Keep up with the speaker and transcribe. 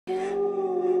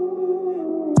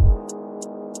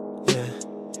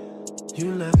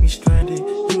You left me stranded.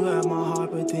 You had my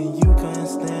heart, but then you couldn't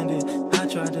stand it. I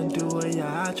tried to do it,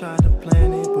 yeah, I tried to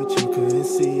plan it, but you couldn't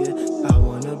see it. I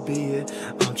wanna be it.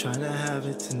 I'm trying to have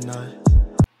it tonight.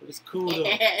 But it's cool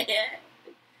though.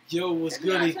 Yo, what's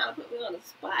good? You're trying to put me on the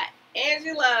spot.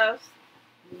 Angie loves.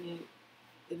 It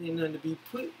ain't nothing to be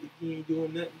put if you ain't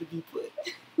doing nothing to be put.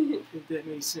 If that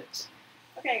makes sense.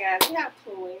 Okay, guys, we have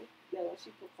Chlöe. You know,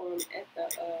 she performed at the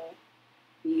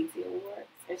BET Awards,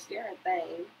 and she did her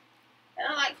thing. And I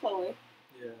like Chlöe.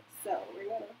 Yeah. So we're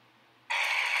gonna.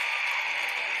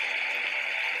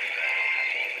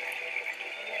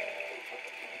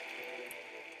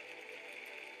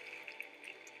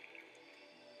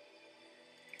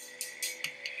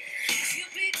 If you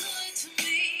be good to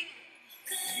me,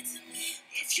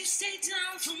 if you stay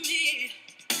down for me,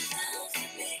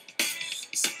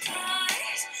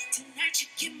 surprise, tonight you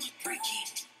get my freaky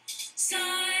side.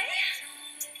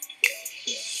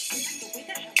 I like the way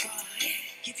that I ride,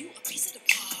 give you a piece of the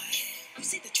pie. You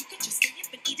say that you could just stay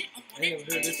up and eat it on one. I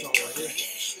ain't heard this song right here.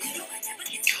 You know I never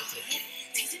get tired,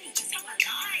 teasing you just how I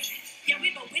lie. Yeah,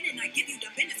 we both win and I give you the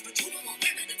business, but you don't want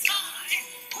women to tie.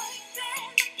 Quick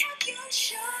then, like you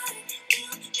should.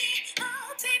 Kill me,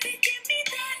 oh baby, give me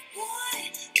that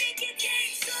one. Make it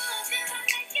gangsta, then I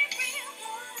make it real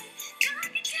hard. Now I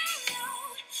can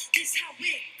tell this how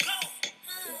it go.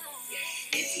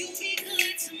 If you be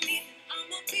good to me, then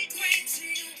I'ma be great to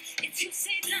you. If you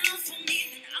stay down for me,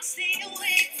 then I'll stay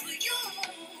awake for you.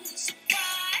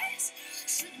 Surprise,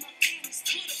 slip my panties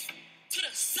to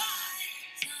the side.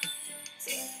 I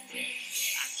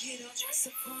get all dressed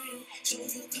up for you, so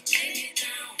you could take it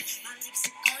down. My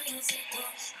lipstick on your zipper,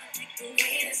 I like the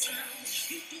way it sounds.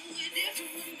 You do it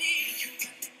different with me, you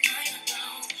got the kind of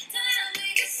bounce. Tonight I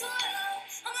make it so loud,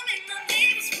 I'ma make my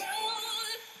neighbors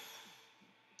proud.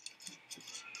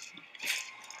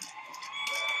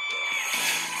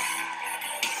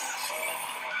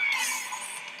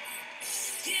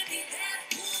 Give me that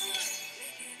wood.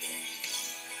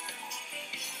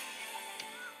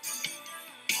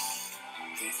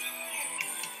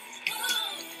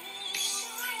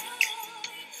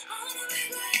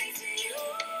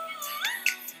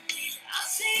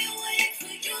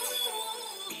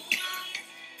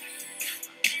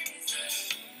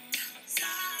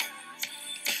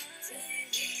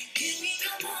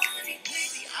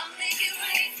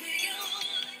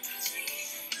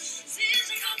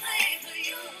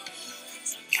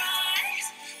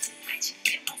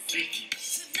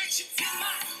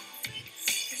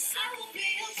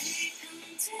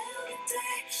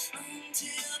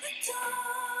 Until the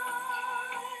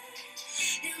dawn,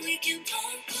 and we can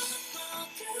pump all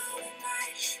through the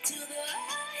night till the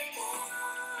early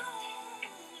morn.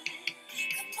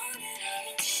 Come on and have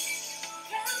a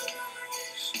round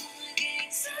on the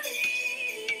gangsta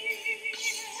league.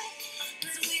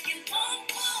 'Cause we can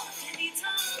pump any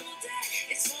time of day.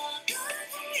 It's all good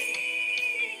for me.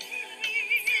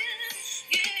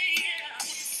 Yeah.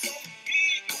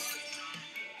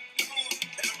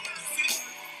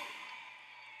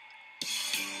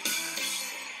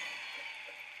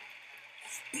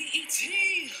 BET.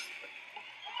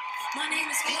 My name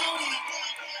is Chlöe.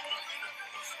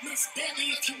 Miss Belly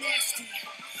if you nasty.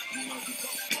 You know you go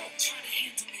try to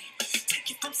handle me. Take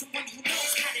it from someone who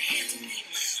knows how to handle me.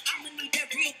 I'ma need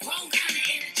that real grown kind of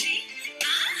energy.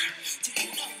 Do you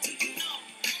know?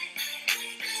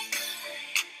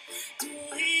 Do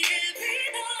it every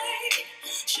night.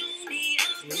 Show me a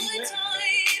good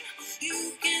time. You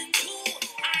can do.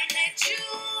 I let you.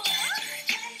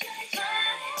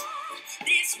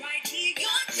 This right here,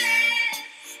 you're dead.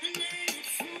 And then it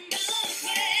from the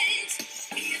face.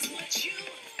 Here's what you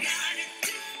gotta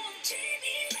do. Treat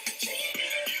me like a dream.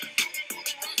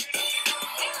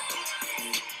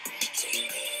 Treat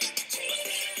me like a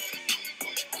dream.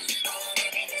 Oh,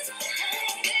 baby, this one.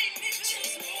 Oh, baby,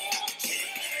 just want you.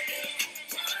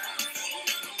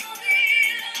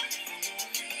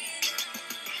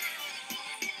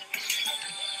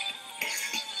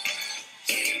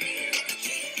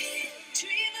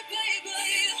 Treat me, baby.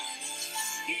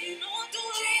 You know I do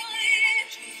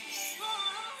it. Oh,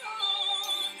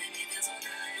 baby, this one.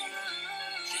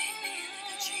 Treat me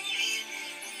like a dream.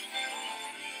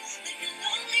 They can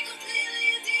love me completely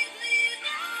and deeply.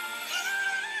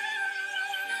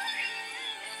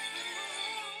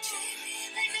 Treat me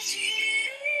like a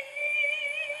dream.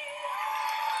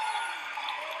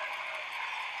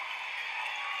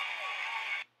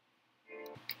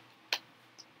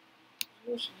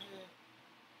 I wish I had.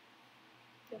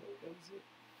 That was it.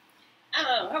 I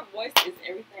don't know. Her voice is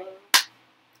everything.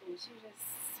 And she just.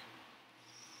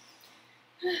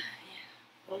 Yeah.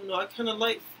 I don't know. I kind of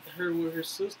like her with her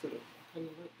sister though. I kind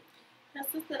of like it. Her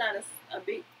sister not a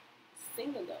big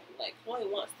singer though. Like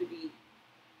Chlöe wants to be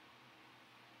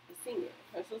a singer.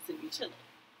 Her sister be chilling.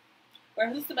 But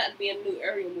her sister about to be in a new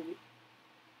Ariel movie.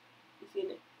 You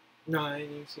seen it? No, I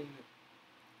ain't even seen it.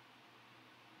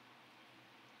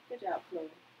 Good job, Chlöe.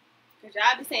 Cause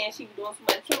y'all be saying she be doing too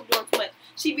much. She be doing too much.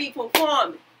 She be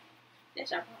performing.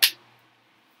 That's y'all problem.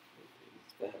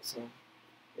 Find something.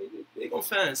 They gonna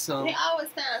find something. They always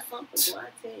find something, boy, I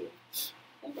tell you.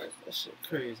 That shit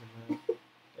crazy, man.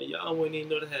 And y'all wouldn't even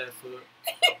know the half of it.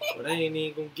 But I ain't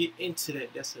even gonna get into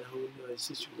that. That's a whole nother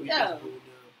situation. Yeah. That's a whole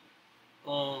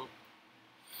nother.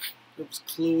 It was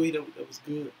Chlöe. That was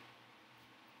good.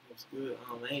 That was good.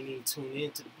 I ain't even tuned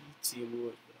into the BET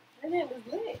Awards. And it was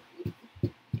lit. I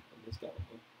missed out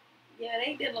on. Yeah,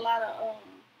 they did a lot of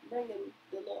bringing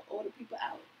the little older people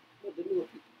out with the newer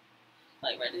people.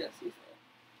 Like right there, see so.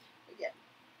 But yeah,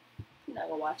 you're not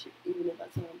gonna watch it even if I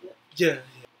tell him that. Yeah.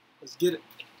 Let's get it.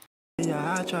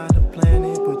 Yeah, I tried to plan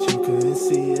it, but you couldn't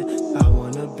see it. I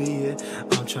wanna be it.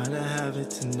 I'm trying to have it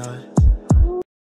tonight.